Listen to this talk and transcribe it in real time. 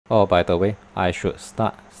Oh, by the way, I should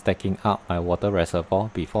start stacking up my water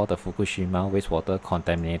reservoir before the Fukushima wastewater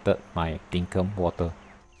contaminated my Dinkum water.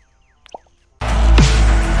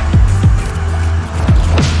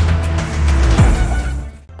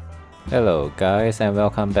 Hello guys, and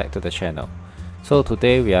welcome back to the channel. So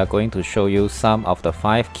today we are going to show you some of the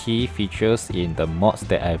 5 key features in the mods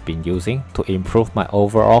that I've been using to improve my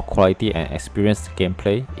overall quality and experience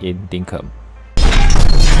gameplay in Dinkum.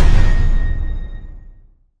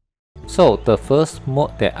 So the first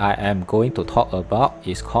mod that I am going to talk about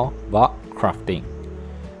is called bulk crafting.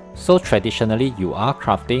 So traditionally you are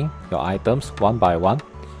crafting your items one by one,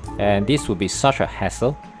 and this will be such a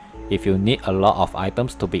hassle if you need a lot of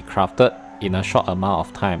items to be crafted in a short amount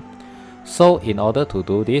of time. So in order to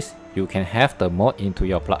do this, you can have the mod into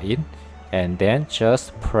your plugin and then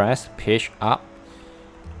just press page up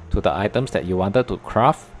to the items that you wanted to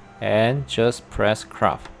craft and just press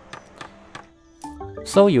craft.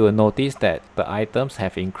 So you will notice that the items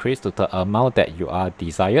have increased to the amount that you are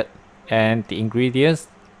desired, and the ingredients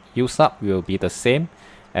used up will be the same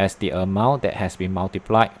as the amount that has been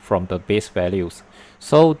multiplied from the base values.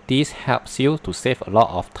 So this helps you to save a lot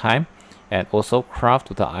of time and also craft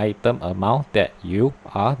to the item amount that you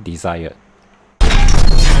are desired.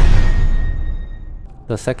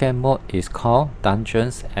 The second mode is called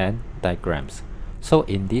Dungeons and Diagrams. So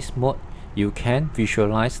in this mode, you can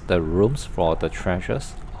visualize the rooms for the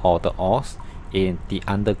treasures or the ores in the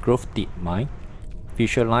underground deep mine,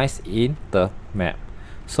 visualized in the map.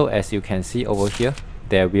 So as you can see over here,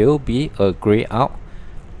 there will be a grayed out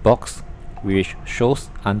box which shows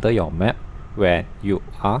under your map when you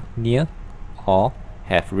are near or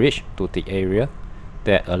have reached to the area,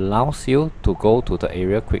 that allows you to go to the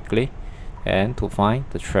area quickly and to find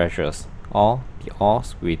the treasures or the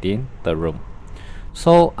ores within the room.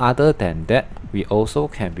 So other than that, we also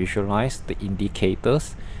can visualize the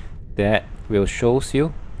indicators that will shows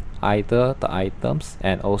you either the items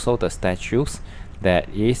and also the statues that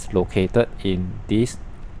is located in these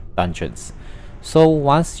dungeons. So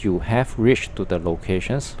once you have reached to the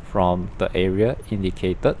locations from the area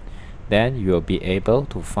indicated, then you will be able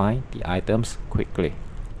to find the items quickly.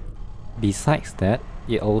 Besides that,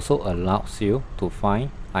 it also allows you to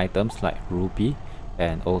find items like ruby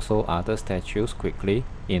and also other statues quickly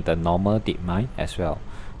in the normal deep mine as well.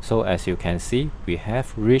 So as you can see, we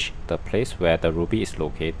have reached the place where the ruby is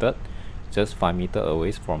located, just 5 meters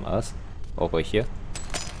away from us over here,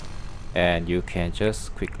 and you can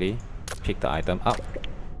just quickly pick the item up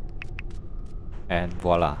and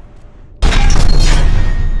voila.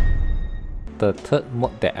 The third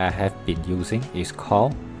mode that I have been using is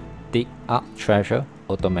called Dig Up Treasure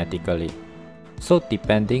Automatically. So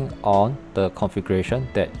depending on the configuration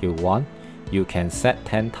that you want, you can set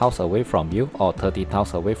 10 tiles away from you or 30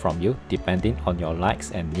 tiles away from you depending on your likes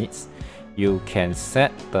and needs. You can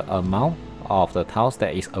set the amount of the tiles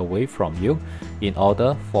that is away from you in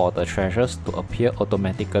order for the treasures to appear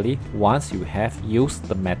automatically once you have used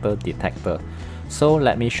the metal detector. So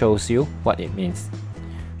let me show you what it means.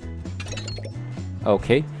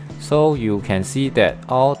 Okay, so you can see that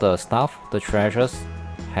all the stuff, the treasures,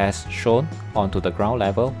 has shown onto the ground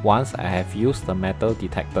level once I have used the metal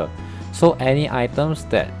detector. So any items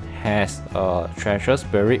that has treasures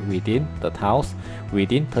buried within the tiles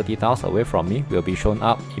within 30 tiles away from me will be shown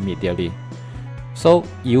up immediately. So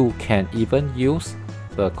you can even use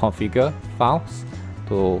the configure files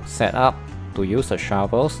to set up to use the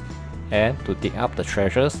shovels and to dig up the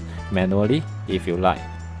treasures manually if you like.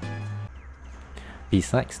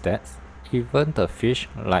 Besides that, even the fish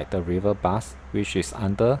like the river bass which is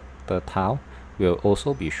under the tile will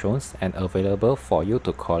also be shown and available for you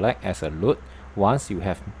to collect as a loot once you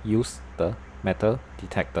have used the metal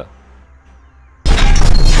detector.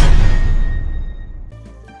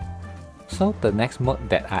 So the next mode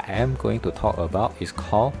that I am going to talk about is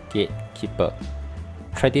called Gatekeeper.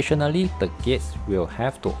 Traditionally, the gates will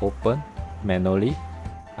have to open manually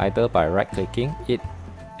either by right clicking it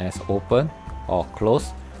as open or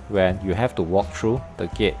close when you have to walk through the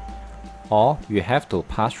gate, or you have to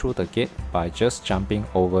pass through the gate by just jumping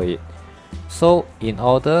over it. So in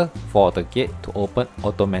order for the gate to open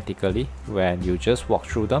automatically when you just walk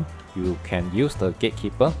through them, you can use the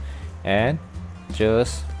gatekeeper and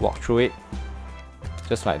just walk through it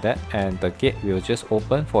just like that, and the gate will just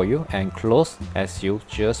open for you and close as you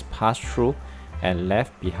just pass through and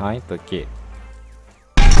left behind the gate.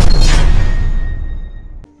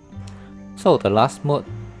 So the last mode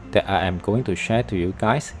that I am going to share to you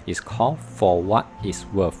guys is called For What It's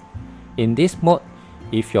Worth. In this mode,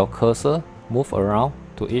 if your cursor move around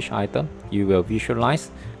to each item, you will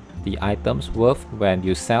visualize the item's worth when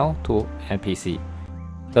you sell to NPC.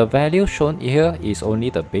 The value shown here is only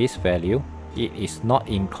the base value. It is not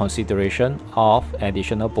in consideration of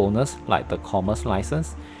additional bonus like the commerce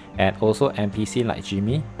license and also NPC like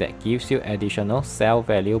Jimmy that gives you additional sell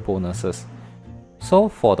value bonuses. So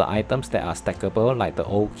for the items that are stackable like the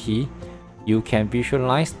old key, you can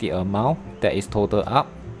visualize the amount that is total up.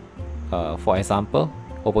 For example,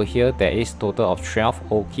 over here there is total of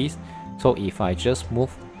 12 old keys. So if I just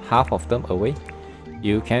move half of them away,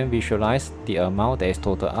 you can visualize the amount that is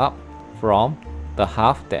total up from the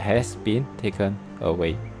half that has been taken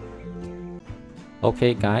away.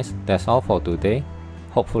 Okay guys, that's all for today.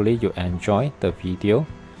 Hopefully you enjoyed the video,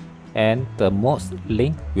 and the mods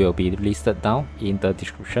link will be listed down in the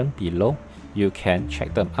description below. You can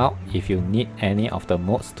check them out if you need any of the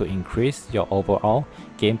mods to increase your overall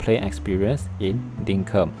gameplay experience in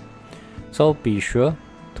Dinkum. So be sure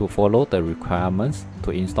to follow the requirements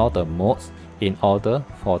to install the mods in order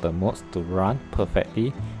for the mods to run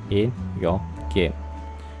perfectly in your game.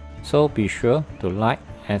 So be sure to like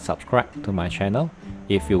and subscribe to my channel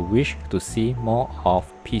if you wish to see more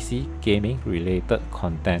of PC gaming related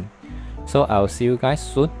content. So I'll see you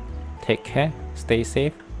guys soon. Take care, stay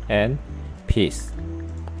safe, and peace.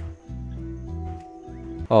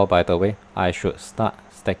 Oh, by the way, I should start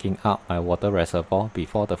stacking up my water reservoir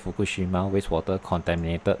before the Fukushima wastewater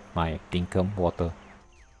contaminated my Dinkum water.